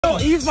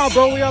ease my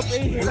bro. We up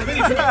 8 here.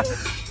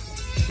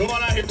 Come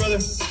on out here, brother.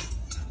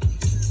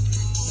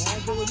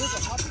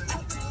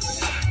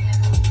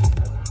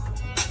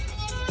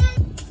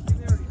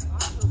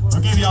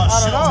 I'll give y'all a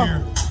show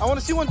here. I want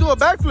to see one do a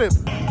backflip.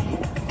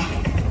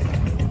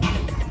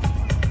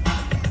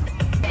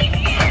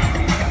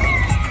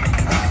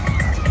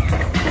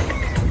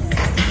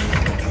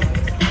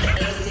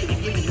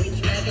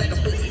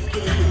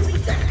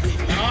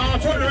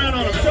 Turn around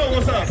on him. Show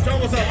what's up. Show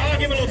what's up. I'll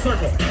give him a little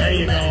circle. There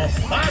you go.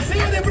 I see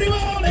you there, primo.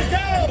 Let's go.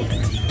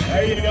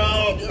 There you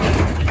go.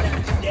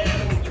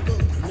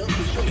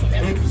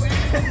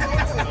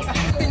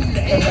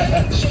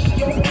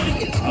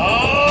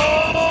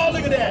 Oh,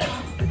 look at that.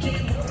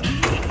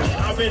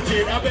 I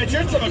bet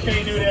your truck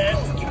can't do that.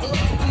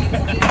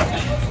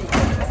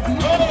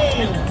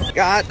 Oh.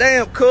 God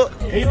damn, Cook.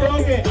 He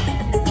broke it.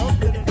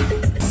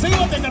 See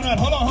what they're gonna run.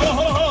 Hold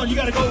on. You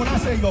gotta go when I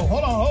say go.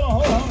 Hold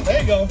on. There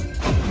you go.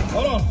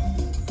 Hold on.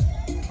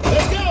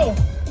 Let's go.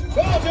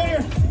 Go on,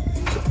 Junior.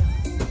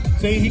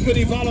 See, he couldn't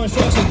even follow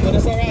instructions, but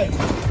it's all right.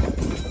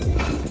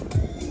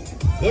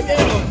 Look at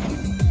him.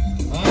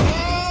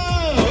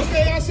 Ah,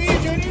 okay, I see you,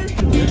 Junior.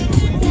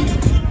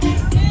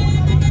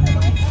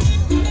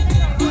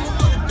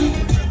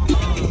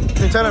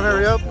 Can you tell him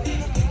hurry up?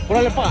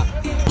 Órale pa.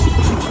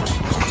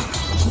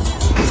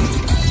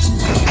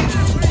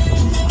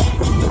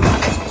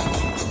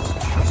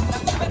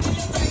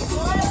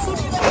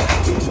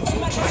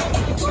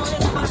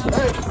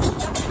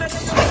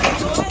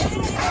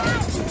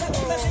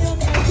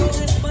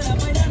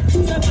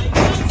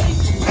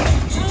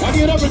 I'll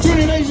give an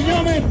opportunity, ladies and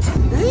gentlemen.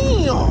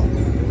 Damn.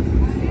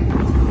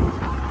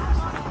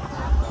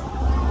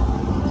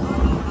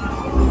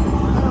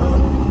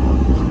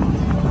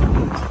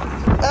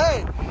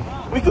 Hey,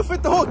 we could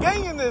fit the whole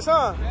gang in this,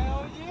 huh?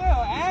 Hell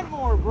yeah, and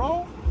more,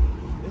 bro.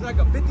 There's like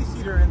a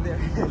 50-seater in there.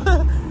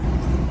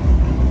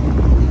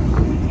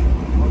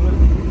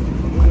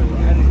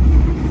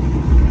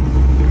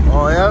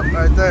 Oh, yep,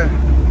 right there.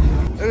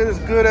 Look at this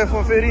good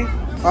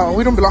F-150.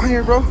 We don't belong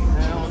here, bro.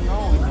 Hell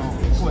no, we don't.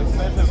 Too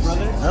expensive,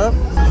 brother. Yep.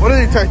 What are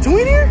they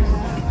tattooing here?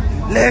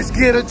 Let's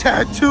get a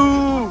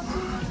tattoo.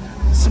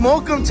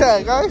 Smoke 'em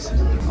tag, guys.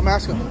 I'm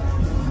asking.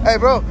 Hey,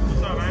 bro.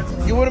 What's up,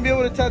 man? You wouldn't be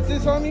able to tattoo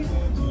this on me?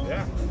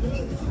 Yeah.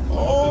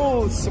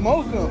 Oh,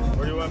 smoke 'em.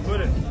 Where do you want to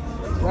put it?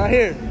 Right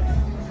here.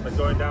 Like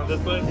going down this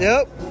way?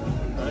 Yep.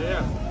 Oh,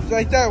 yeah. It's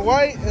like that,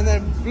 white and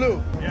then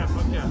blue. Yeah,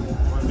 fuck yeah.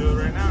 Want to do it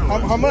right now?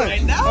 How much?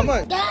 Right now? How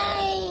much?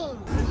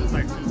 It's just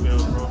like 2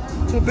 bills, bro.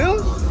 2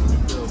 bills?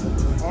 2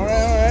 bills. All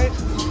right.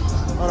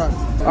 Hold on.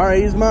 All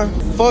right, Isma.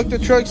 Fuck the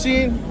truck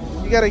scene.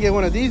 You gotta get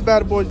one of these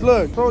bad boys.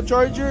 Look, Pro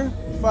Charger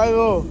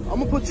 5.0. I'm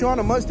gonna put you on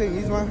a Mustang,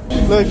 Isma.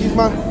 Look,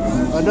 Isma.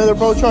 Another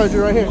Pro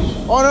Charger right here.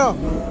 Oh no,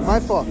 my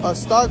fault. A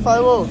stock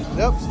 5.0.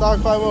 Yep, stock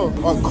 5.0.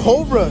 A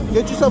Cobra.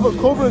 Get yourself a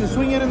Cobra and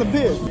swing it in the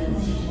pit.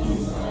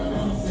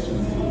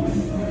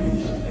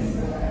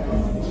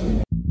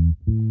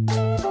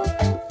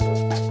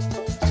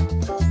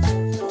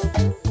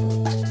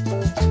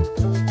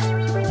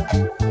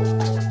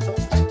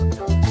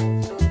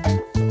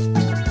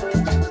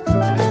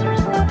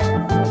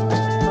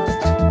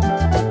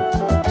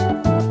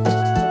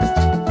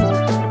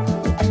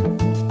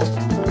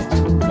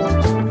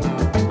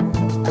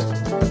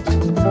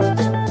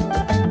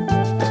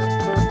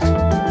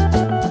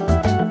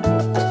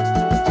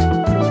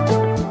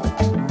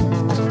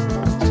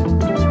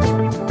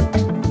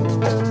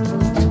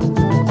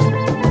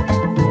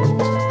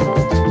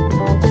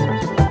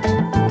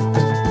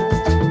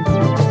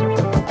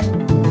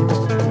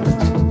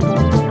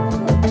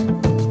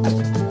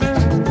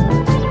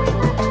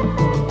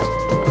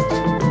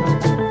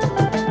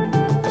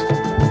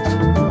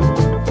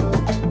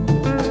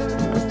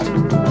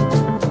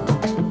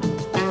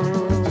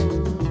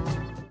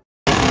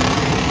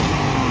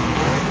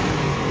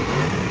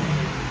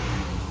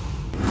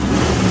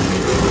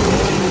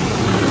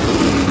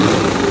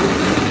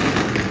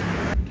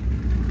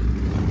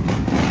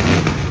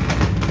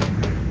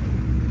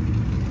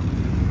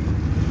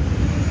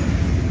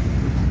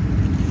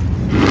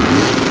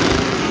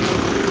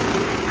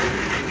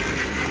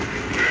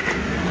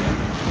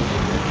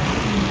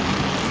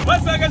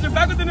 What's up, guys? We're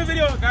back with a new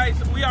video, guys.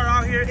 We are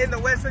out here in the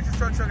West Central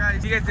Truck Show,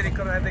 guys. You guys didn't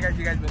come. I think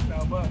you guys missed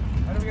out, but I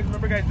don't know if you guys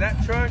remember, guys.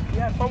 That truck, we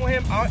had fun with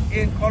him out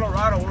in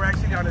Colorado. We're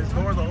actually on his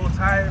door the whole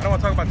time. I don't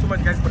want to talk about too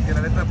much, guys, porque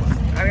la neta, pues,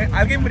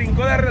 alguien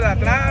brincó de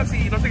atrás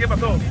y no sé qué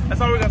pasó.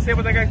 That's all we're gonna say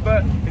about that, guys.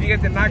 But if you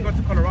guys did not go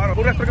to Colorado,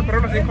 unas trucas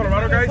perronas in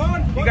Colorado, guys.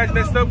 You guys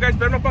messed up, guys.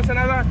 Pero no pasa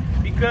nada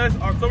because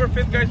October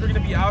 5th, guys, we're gonna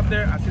be out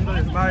there haciendo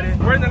desmadre.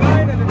 We're in the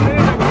line and the thing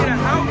that we need a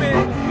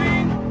helmet,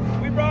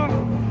 we brought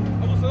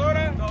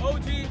Abusadora, the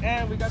OG,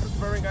 and we got the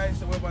Suburban, guys.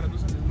 So we're about to do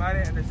some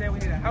desmadre, and they say we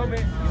need a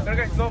helmet. So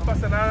guys, no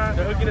pasa nada.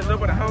 They're hooking us up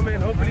with a helmet,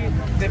 and hopefully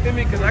they fit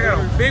me because I got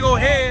a big old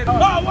head.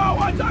 Whoa,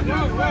 watch out,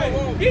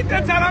 guys. Get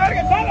them, tell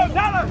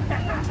them.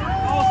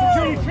 Oh,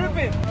 security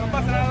tripping. No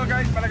pasa nada,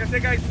 guys. But like I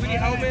said, guys, we need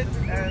helmets,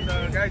 and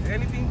guys,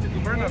 anything to do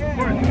burn up, of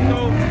course. Even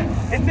though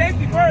it's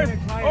safety first.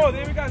 Oh,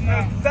 there we go.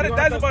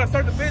 Sanitizer about to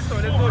start the pistol.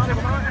 Let's go check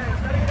them out.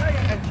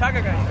 And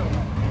Chaga, guys. So,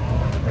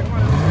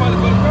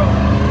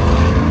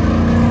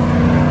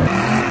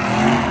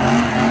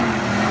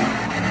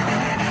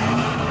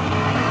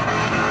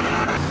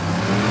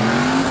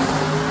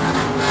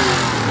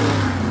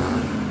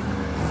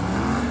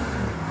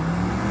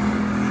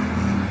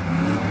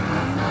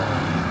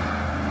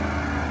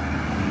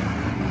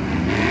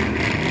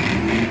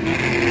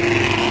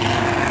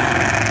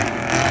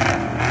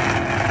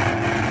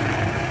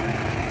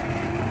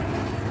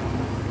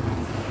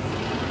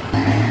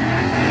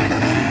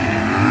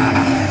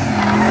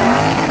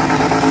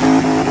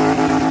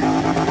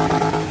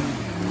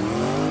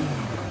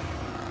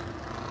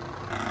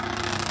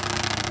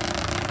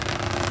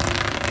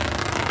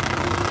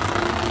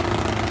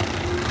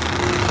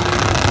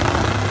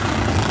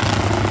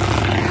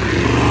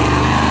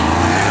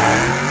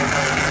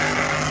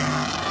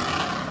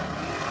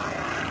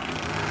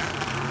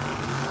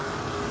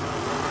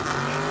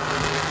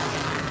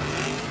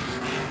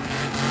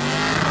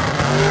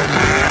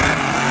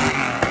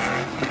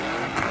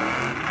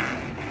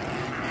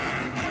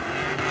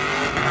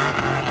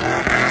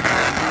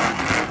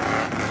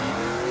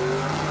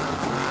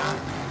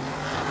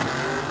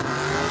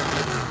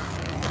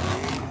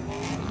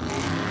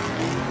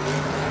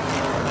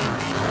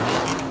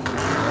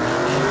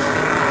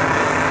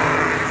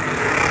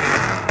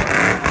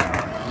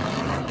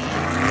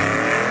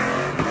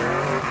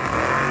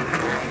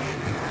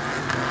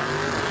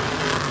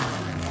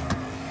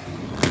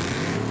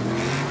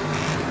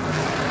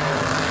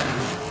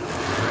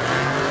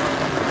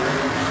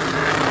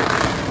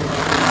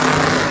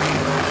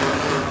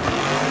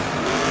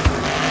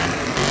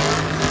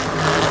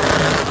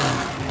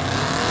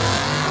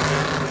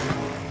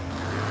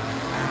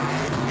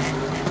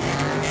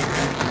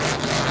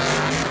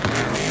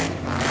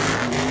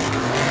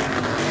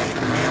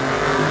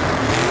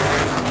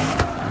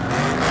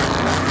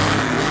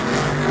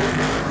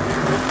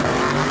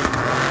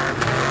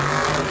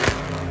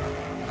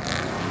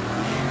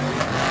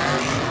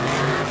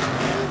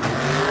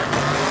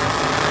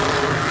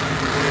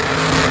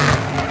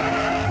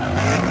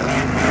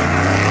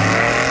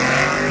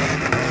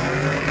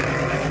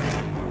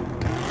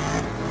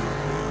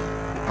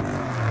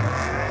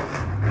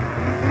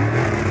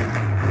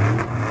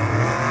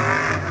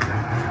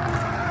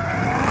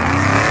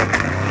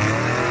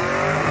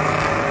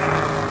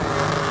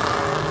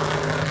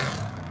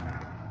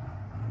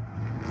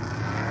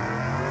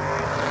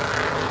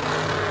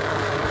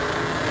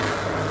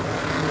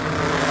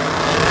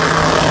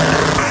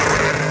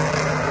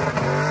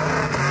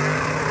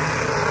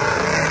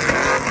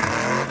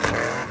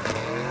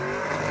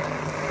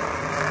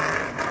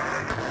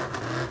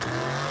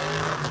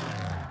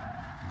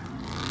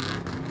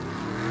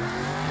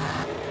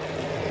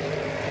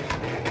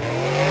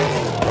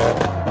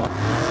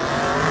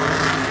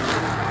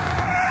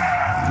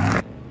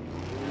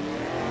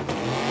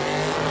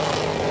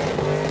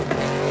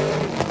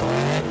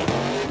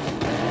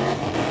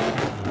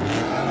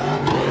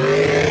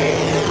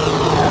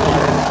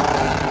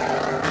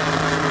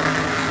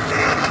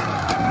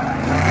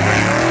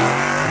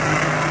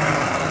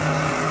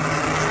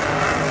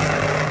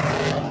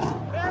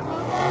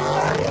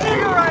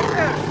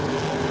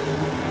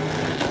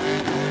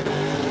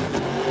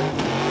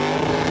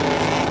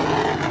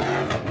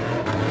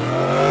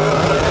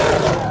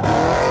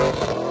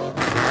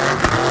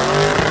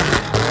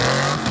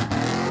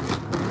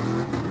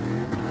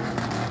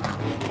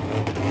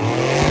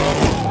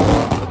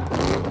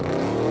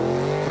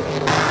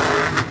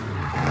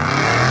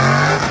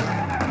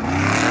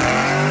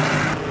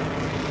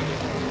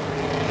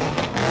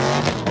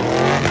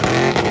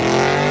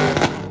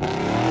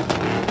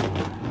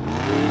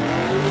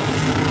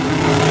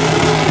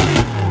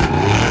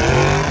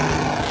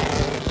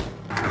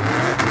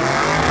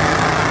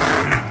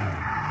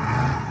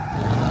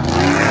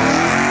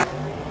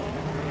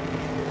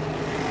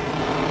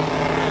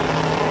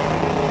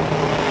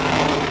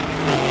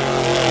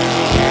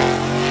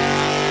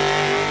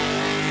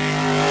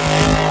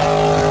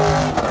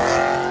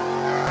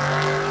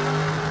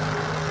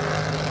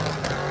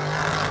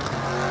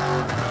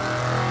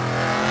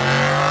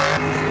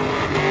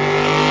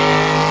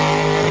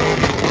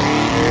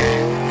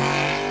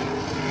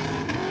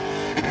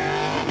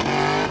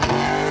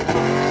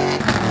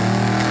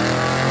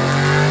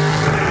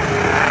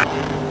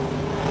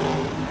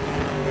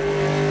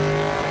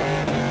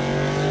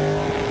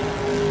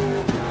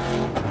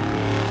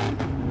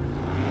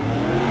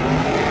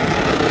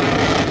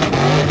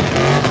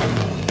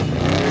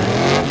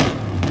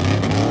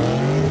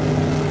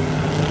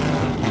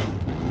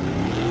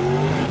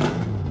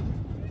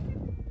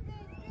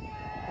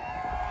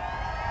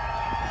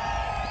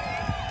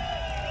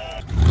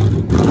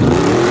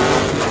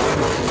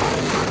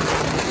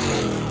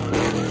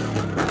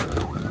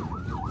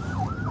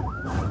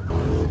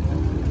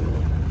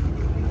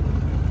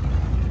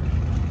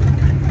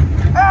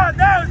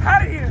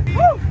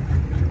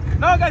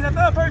 guys, I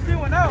thought the first scene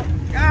went out.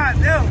 God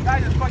damn,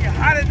 guys, it's fucking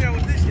hot in there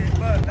with this shit.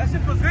 But that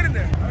shit feels good in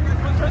there. Alright, guys,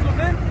 once first goes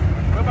in,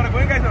 we're about to go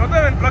in, guys.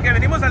 Nosotros lo que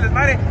venimos al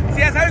desmadre. Si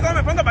ya saben cómo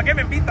me pongo, ¿para qué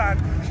me invitan?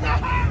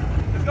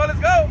 Let's go, let's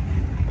go.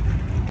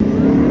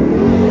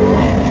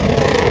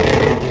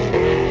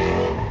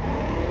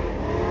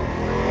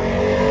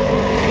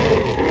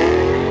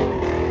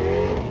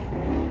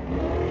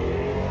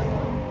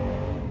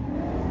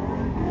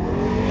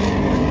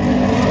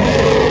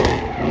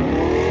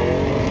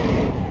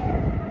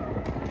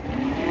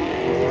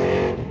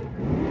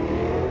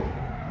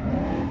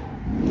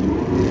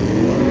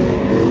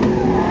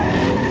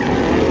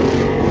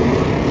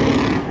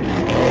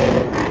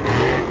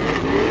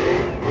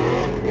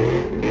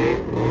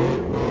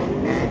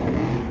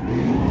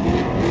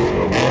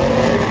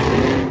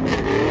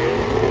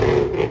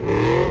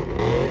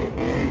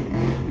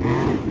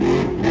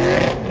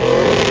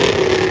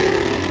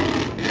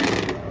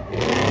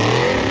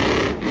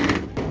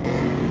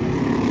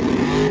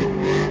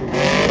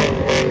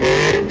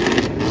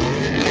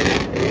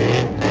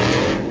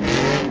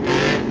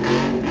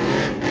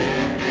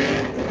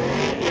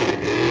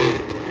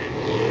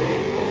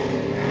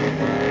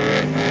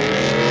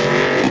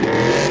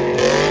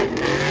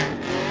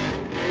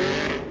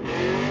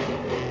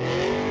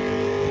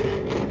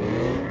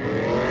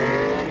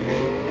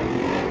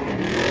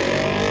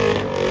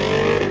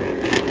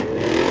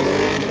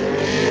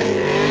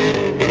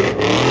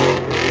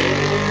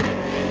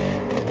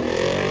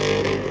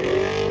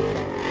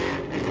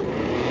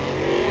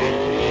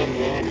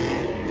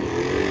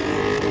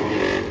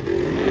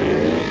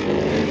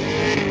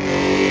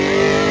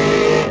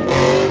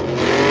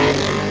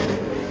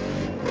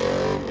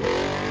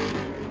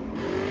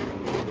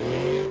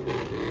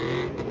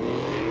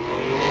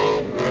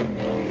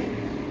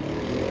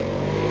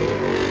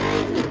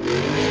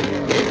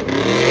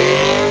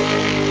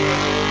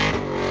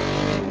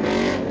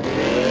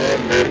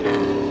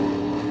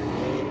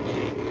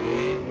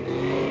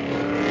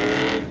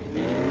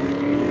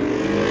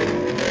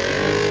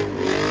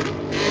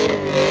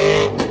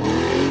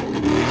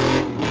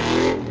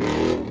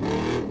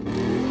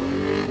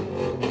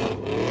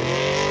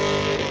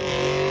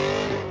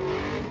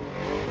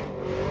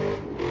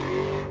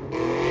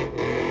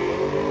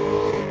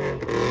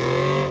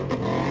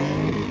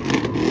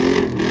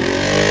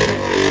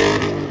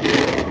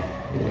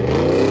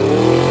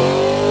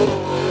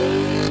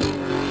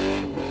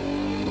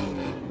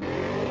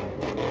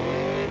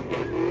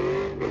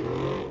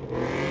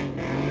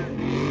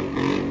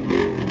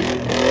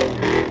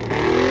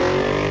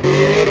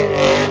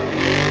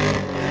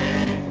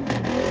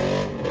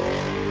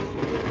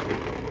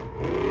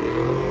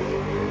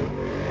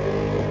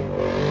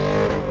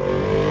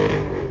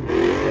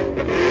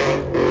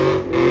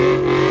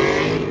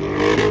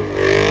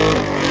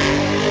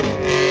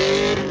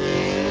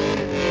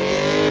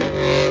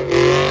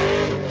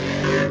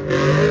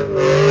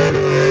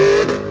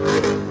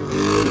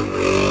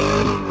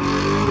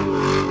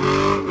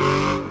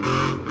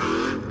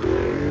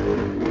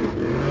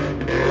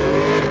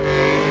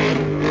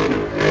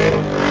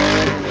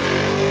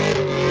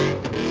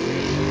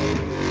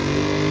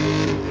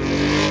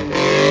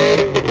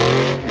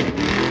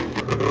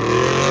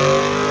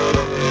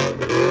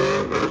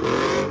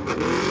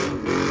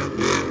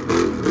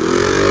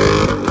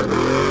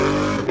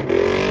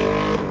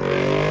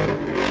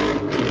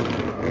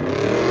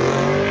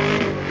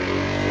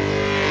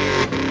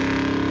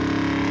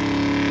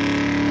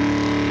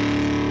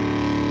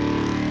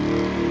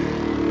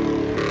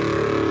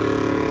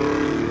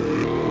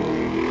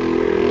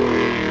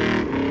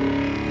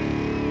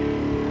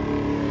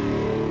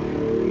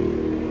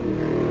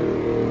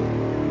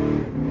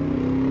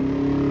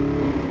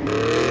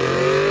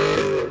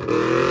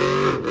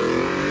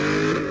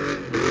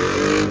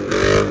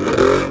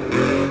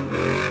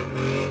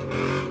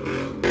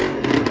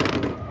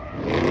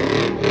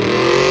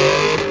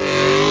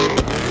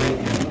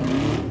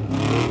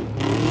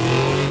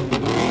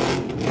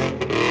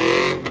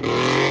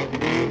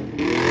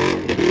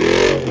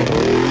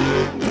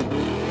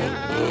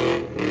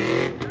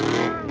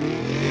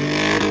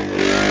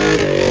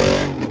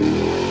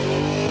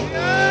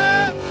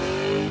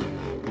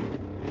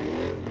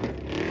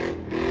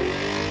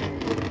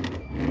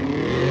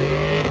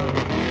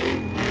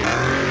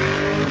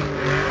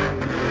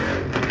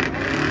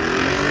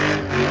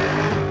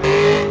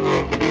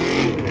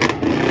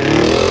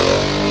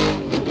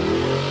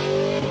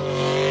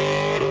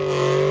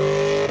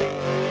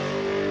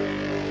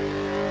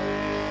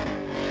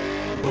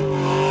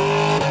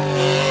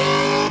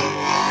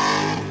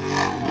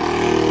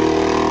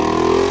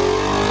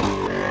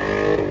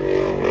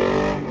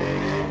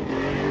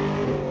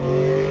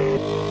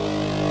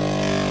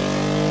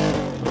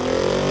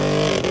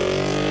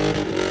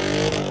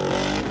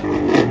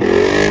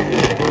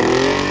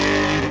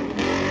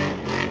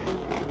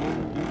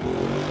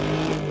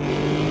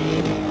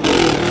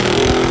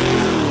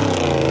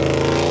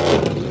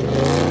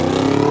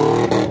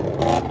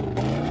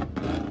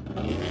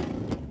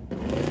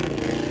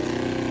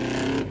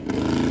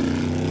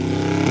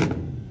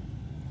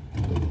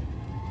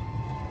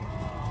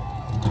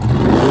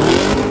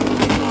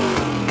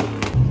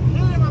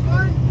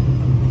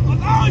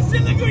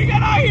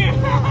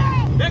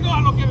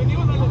 lo que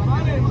venimos a los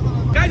manes.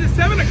 Guys, it's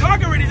 7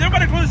 o'clock already. They're about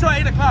to close the show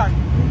at 8 o'clock.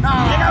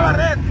 Nah.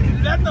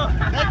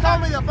 They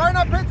told me the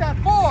burnout pit's at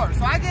 4,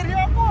 so I get here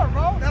at 4,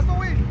 bro. That's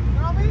what you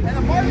know what I mean? And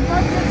the party's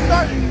right getting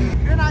started.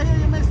 If you're not here,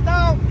 you missed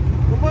out.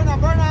 We're putting a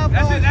burnout.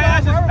 That's just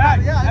packed.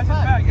 Yeah, that's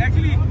just packed.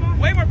 Actually,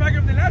 way more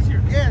packed than last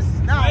year. Yes,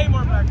 now. Way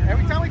more packed.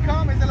 Every time we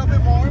come, it's a little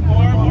bit more.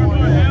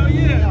 Hell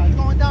yeah. It's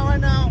going down right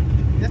now.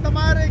 Esta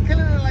madre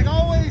killing it like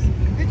always.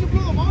 Did you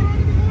blow the motor on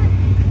it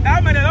before?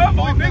 Ah, me le doy,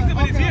 but we fixed it,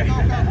 but it's here.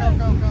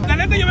 La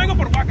neta, yo vengo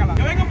por guácala.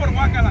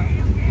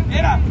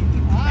 Mira.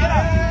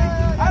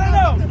 I don't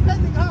know.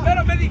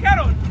 Pero me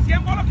dijeron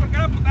 100 bolas por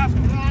cada putazo.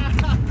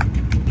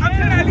 I'm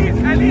saying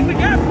at least the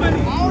gas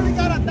money. I only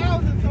got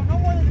 1,000, so no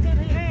more than 10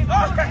 here.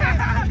 Oh,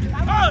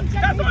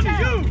 that's on you.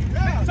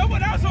 Yeah.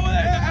 Someone else over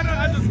there. I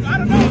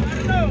don't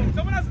know.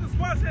 Someone else in the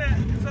squad said,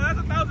 so that's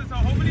 1,000. So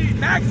hopefully,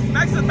 max is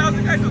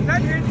 1,000 guys. So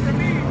 10 hits for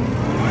me.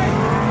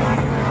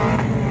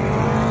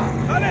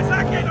 No le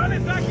saque.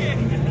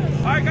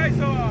 Alright guys,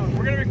 so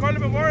we're gonna record a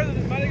little bit more of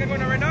this money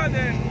going on right now, and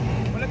then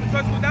we'll let the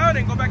trucks go down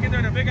and go back in there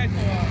in a big guys. So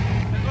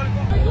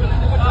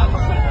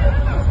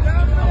let's go.